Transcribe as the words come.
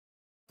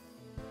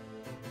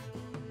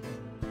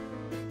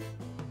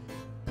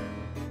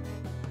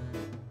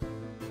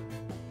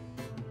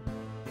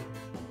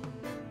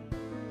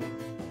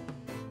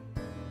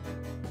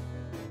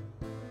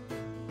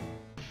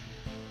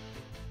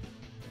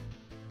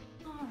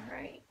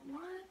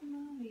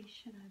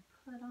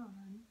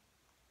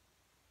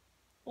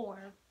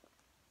Or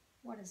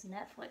what does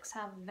Netflix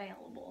have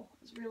available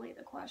is really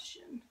the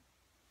question.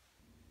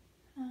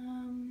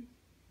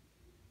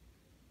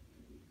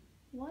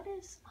 What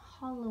is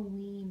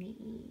Halloween-y?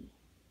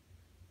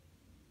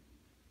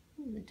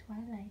 Ooh, the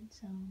Twilight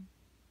Zone.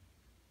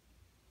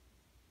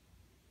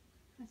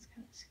 That's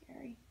kind of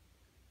scary.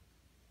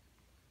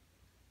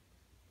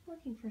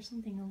 Looking for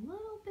something a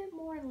little bit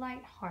more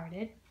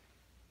lighthearted.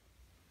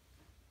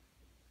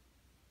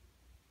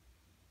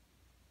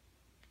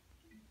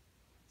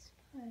 Let's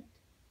put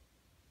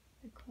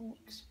The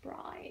Corpse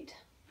Bride.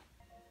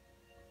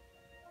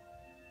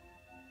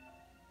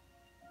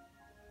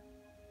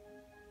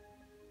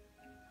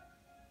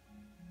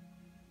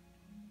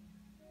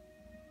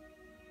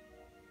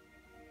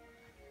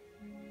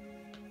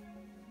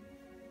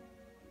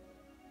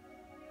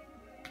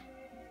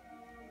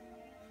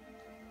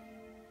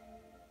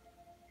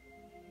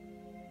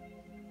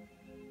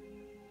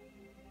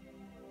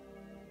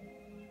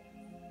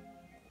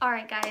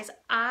 Alright guys,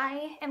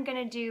 I am going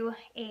to do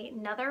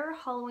another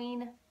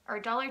Halloween or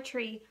Dollar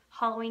Tree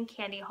Halloween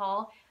candy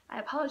haul. I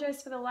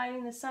apologize for the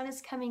lighting, the sun is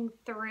coming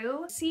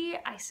through. See,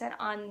 I said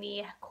on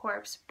The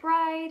Corpse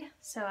Bride,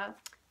 so I've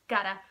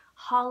got a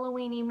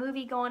Halloween-y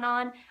movie going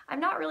on. I'm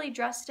not really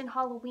dressed in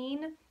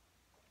Halloween.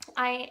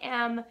 I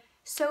am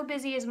so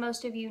busy, as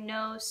most of you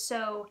know,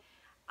 so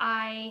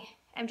I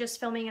am just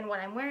filming in what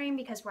I'm wearing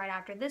because right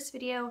after this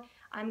video,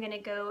 I'm going to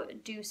go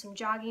do some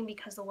jogging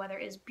because the weather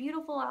is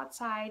beautiful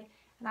outside.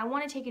 And I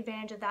want to take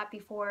advantage of that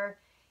before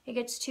it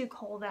gets too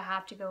cold that I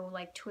have to go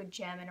like to a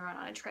gym and run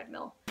on a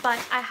treadmill. But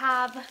I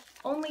have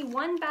only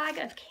one bag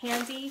of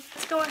candy.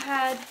 Let's go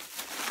ahead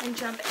and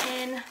jump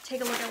in, take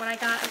a look at what I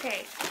got.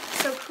 Okay,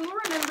 so who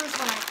remembers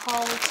when I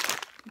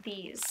hauled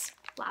these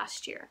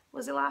last year?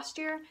 Was it last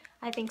year?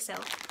 I think so.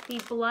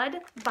 The Blood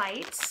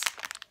Bites.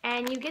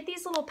 And you get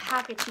these little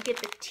packets. You get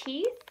the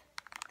teeth,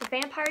 the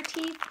vampire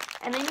teeth,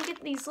 and then you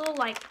get these little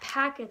like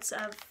packets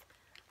of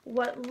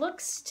what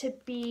looks to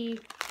be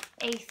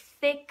a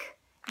thick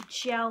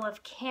gel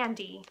of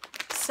candy.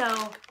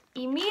 So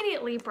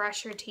immediately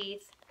brush your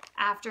teeth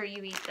after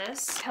you eat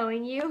this,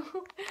 showing you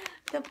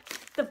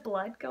the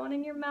blood going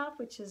in your mouth,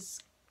 which is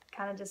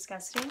kind of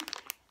disgusting.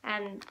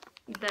 And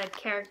the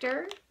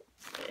character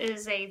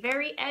is a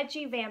very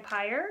edgy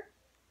vampire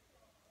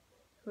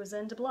who's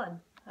into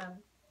blood. I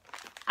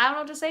don't know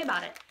what to say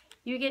about it.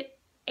 You get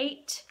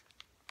 8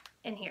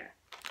 in here.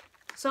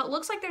 So it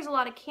looks like there's a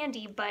lot of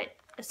candy, but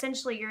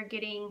essentially you're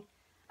getting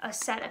a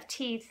set of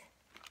teeth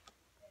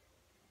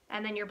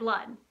and then your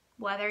blood,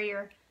 whether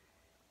you're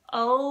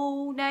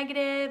O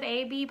negative,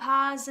 AB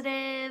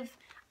positive,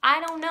 I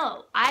don't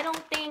know. I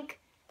don't think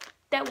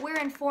that we're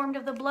informed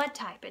of the blood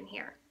type in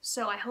here,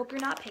 so I hope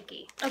you're not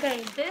picky.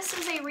 Okay, this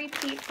is a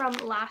repeat from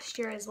last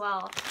year as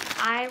well.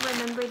 I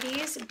remember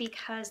these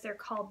because they're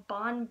called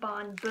Bon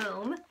Bon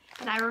Boom,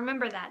 and I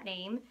remember that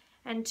name.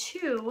 And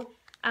 2,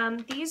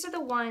 these are the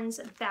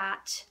ones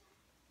that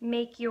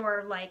make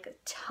your like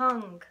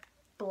tongue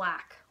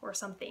black or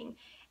something,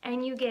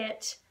 and you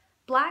get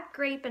black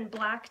grape and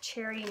black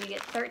cherry, and you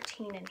get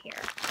 13 in here,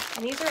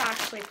 and these are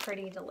actually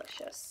pretty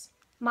delicious.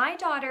 My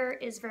daughter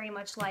is very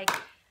much like,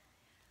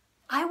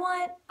 I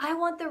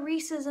want the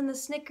Reese's and the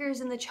Snickers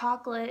and the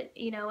chocolate,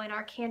 you know, in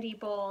our candy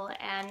bowl,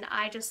 and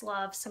I just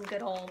love some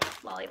good old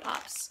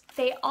lollipops.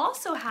 They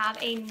also have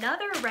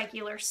another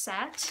regular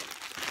set.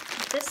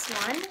 This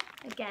one,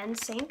 again,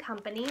 same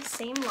company,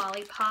 same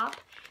lollipop,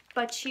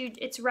 but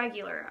it's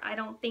regular. I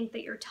don't think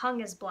that your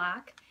tongue is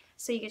black.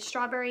 So you get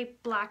strawberry,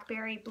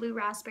 blackberry, blue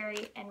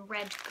raspberry, and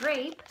red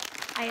grape.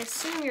 I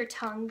assume your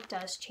tongue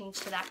does change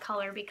to that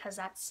color because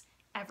that's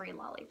every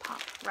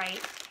lollipop, right?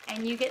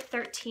 And you get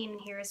 13 in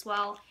here as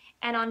well.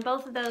 And on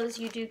both of those,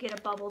 you do get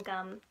a bubble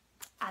gum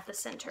at the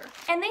center.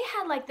 And they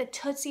had like the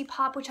Tootsie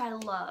Pop, which I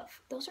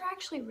love. Those are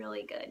actually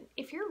really good.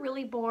 If you're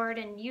really bored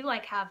and you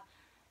like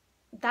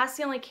that's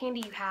the only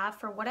candy you have,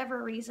 for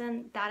whatever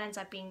reason, that ends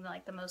up being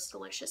like the most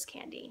delicious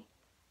candy.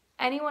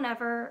 Anyone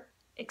ever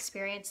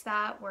experience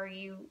that where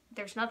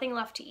there's nothing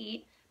left to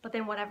eat, but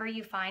then whatever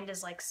you find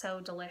is like so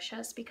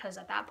delicious because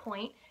at that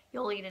point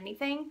you'll eat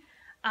anything?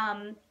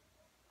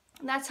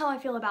 That's how I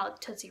feel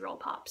about Tootsie Roll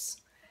Pops.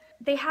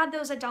 They had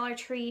those at Dollar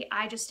Tree.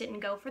 I just didn't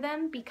go for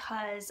them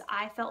because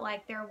I felt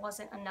like there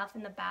wasn't enough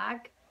in the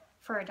bag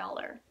for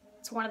 $1.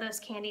 It's one of those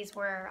candies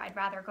where I'd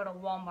rather go to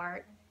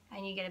Walmart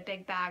and you get a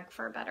big bag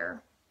for a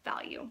better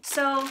value.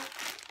 So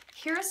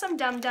here are some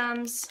Dum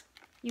Dums.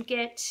 You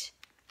get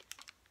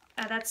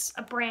that's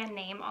a brand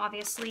name,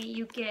 obviously.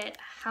 You get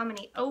how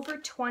many? Over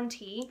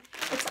 20.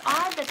 It's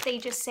odd that they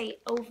just say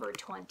over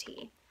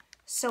 20.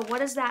 So what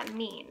does that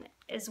mean?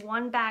 Is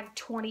one bag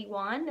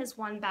 21? Is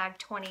one bag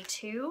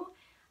 22?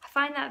 I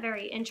find that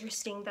very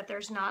interesting that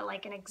there's not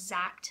like an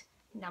exact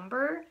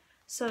number.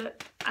 So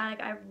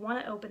I want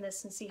to open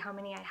this and see how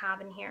many I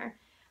have in here.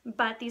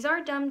 But these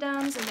are Dum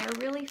Dums and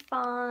they're really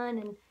fun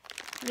and,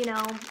 you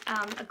know,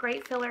 a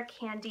great filler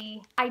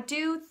candy. I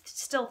do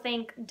still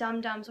think Dum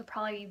Dums would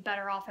probably be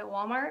better off at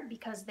Walmart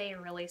because they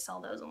really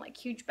sell those in like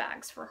huge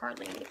bags for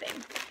hardly anything.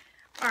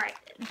 Alright,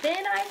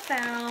 then I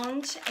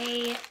found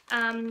a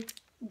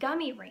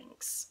gummy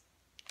rings.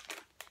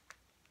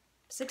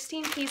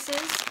 16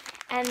 pieces,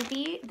 and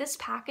this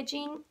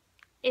packaging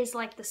is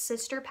like the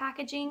sister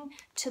packaging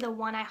to the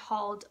one I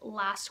hauled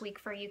last week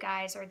for you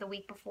guys, or the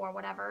week before,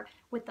 whatever,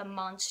 with the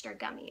monster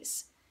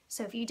gummies.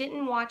 So if you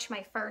didn't watch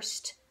my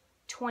first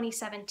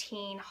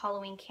 2017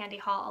 Halloween candy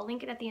haul, I'll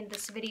link it at the end of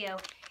this video.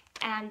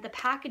 And the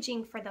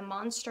packaging for the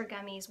monster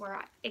gummies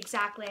were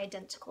exactly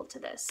identical to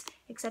this,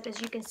 except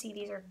as you can see,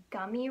 these are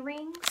gummy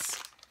rings.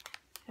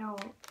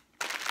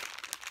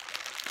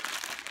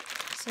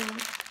 So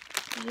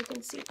you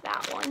can see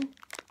that one.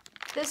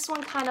 This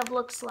one kind of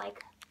looks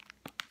like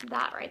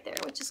that right there,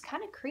 which is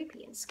kind of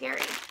creepy and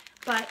scary,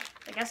 but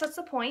I guess that's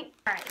the point.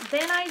 All right,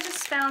 then I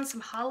just found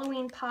some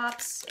Halloween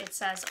pops. It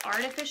says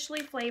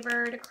artificially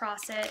flavored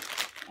across it,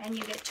 and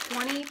you get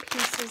 20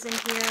 pieces in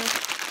here.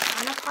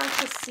 Kind of hard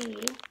to see,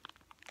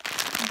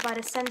 but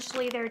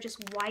essentially they're just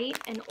white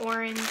and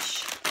orange.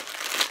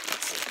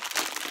 Let's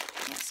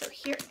see. Yeah, so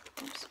here,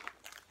 oops.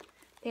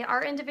 They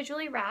are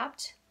individually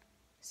wrapped.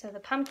 So the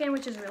pumpkin,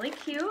 which is really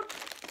cute,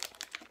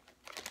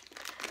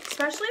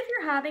 especially if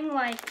you're having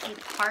like a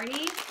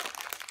party,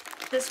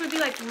 this would be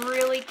like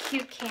really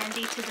cute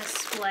candy to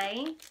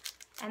display.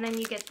 And then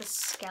you get the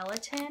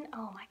skeleton.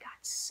 Oh my god,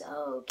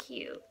 so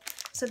cute.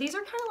 So these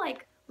are kind of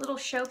like little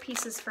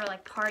showpieces for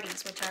like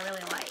parties, which I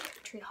really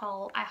like. Tree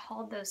haul, I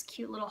hauled those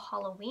cute little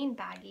Halloween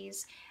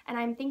baggies, and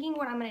I'm thinking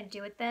what I'm gonna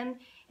do with them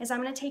is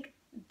I'm gonna take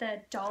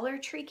the Dollar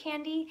Tree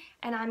candy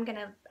and I'm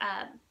gonna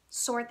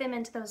sort them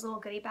into those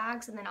little goodie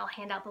bags, and then I'll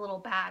hand out the little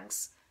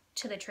bags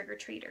to the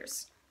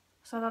trick-or-treaters.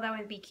 So I thought that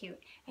would be cute.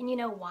 And you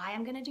know why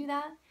I'm gonna do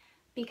that?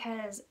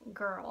 Because,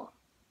 girl,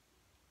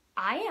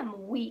 I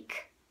am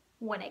weak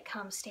when it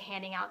comes to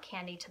handing out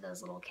candy to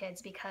those little kids,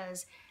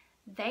 because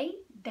they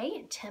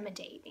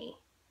intimidate me.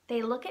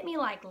 They look at me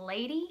like,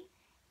 lady,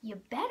 you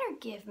better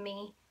give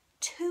me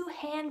 2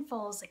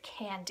 handfuls of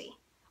candy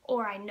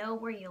or I know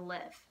where you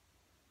live.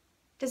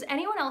 Does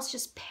anyone else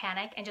just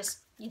panic and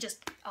you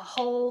just a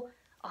whole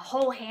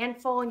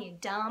handful and you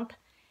dump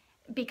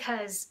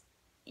because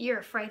you're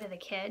afraid of the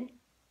kid?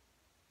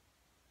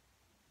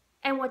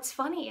 And what's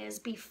funny is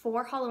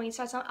before Halloween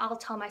starts, I'll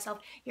tell myself,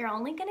 you're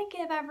only gonna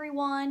give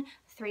everyone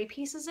 3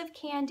 pieces of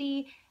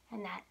candy,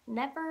 and that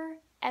never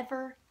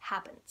ever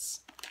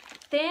happens.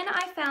 Then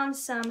I found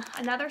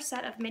another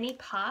set of mini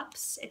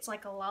pops. It's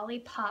like a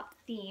lollipop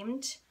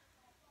themed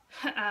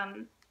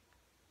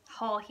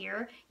haul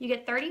here. You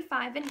get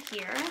 35 in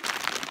here.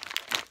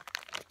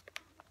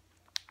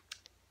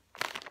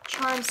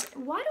 Charms,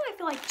 why do I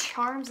feel like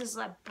Charms is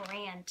a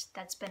brand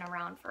that's been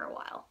around for a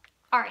while?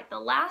 All right, the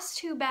last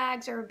 2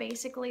 bags are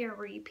basically a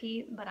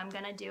repeat, but I'm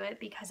gonna do it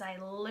because I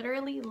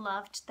literally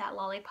loved that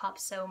lollipop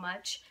so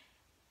much.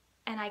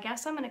 And I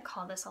guess I'm gonna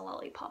call this a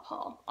lollipop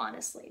haul,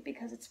 honestly,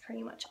 because it's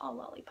pretty much all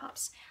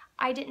lollipops.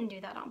 I didn't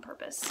do that on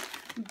purpose,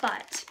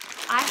 but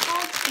I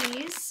hauled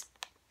these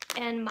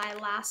in my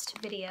last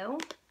video.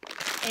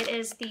 It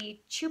is the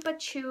Chupa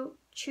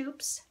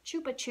Chups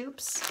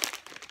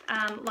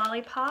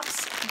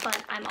lollipops,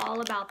 but I'm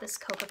all about this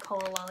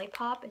Coca-Cola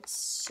lollipop. It's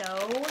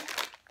so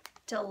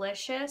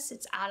delicious.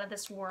 It's out of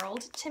this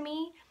world to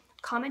me.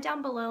 Comment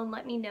down below and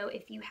let me know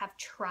if you have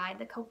tried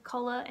the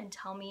Coca-Cola and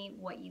tell me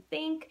what you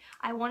think.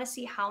 I want to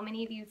see how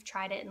many of you have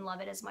tried it and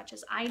love it as much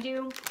as I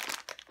do.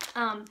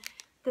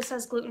 This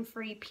says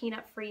gluten-free,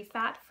 peanut-free,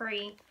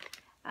 fat-free,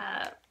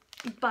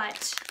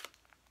 but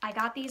I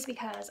got these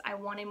because I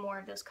wanted more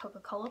of those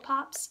Coca-Cola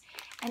pops,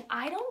 and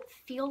I don't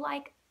feel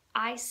like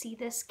I see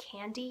this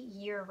candy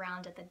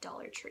year-round at the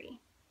Dollar Tree.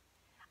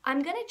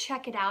 I'm gonna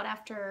check it out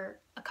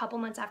after a couple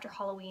months after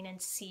Halloween and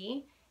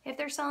see if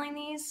they're selling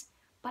these,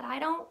 but I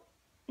don't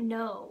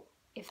know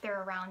if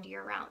they're around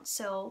year-round.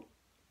 So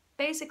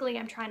basically,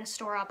 I'm trying to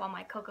store up on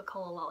my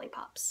Coca-Cola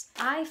lollipops.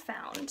 I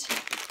found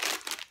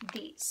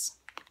these.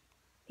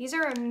 These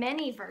are a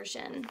mini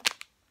version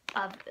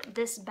of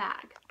this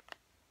bag,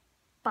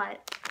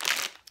 but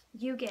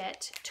you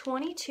get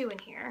 22 in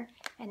here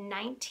and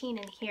 19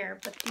 in here,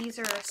 but these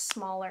are a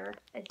smaller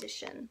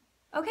edition.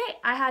 Okay,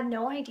 I had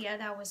no idea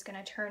that was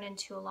gonna turn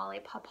into a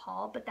lollipop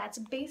haul, but that's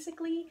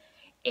basically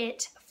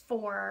it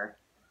for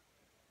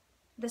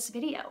this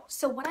video.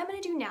 So what I'm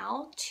gonna do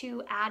now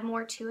to add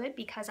more to it,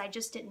 because I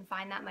just didn't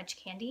find that much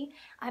candy,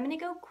 I'm gonna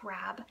go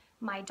grab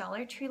my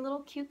Dollar Tree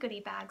little cute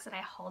goodie bags that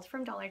I hauled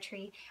from Dollar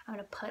Tree. I'm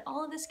gonna put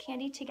all of this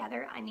candy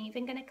together. I'm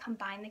even gonna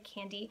combine the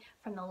candy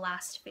from the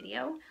last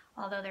video,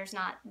 although there's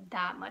not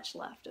that much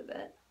left of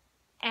it.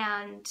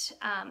 And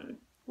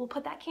we'll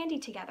put that candy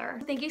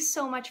together. Thank you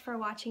so much for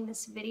watching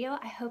this video.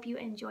 I hope you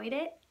enjoyed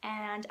it,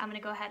 and I'm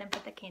gonna go ahead and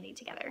put the candy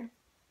together.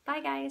 Bye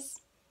guys.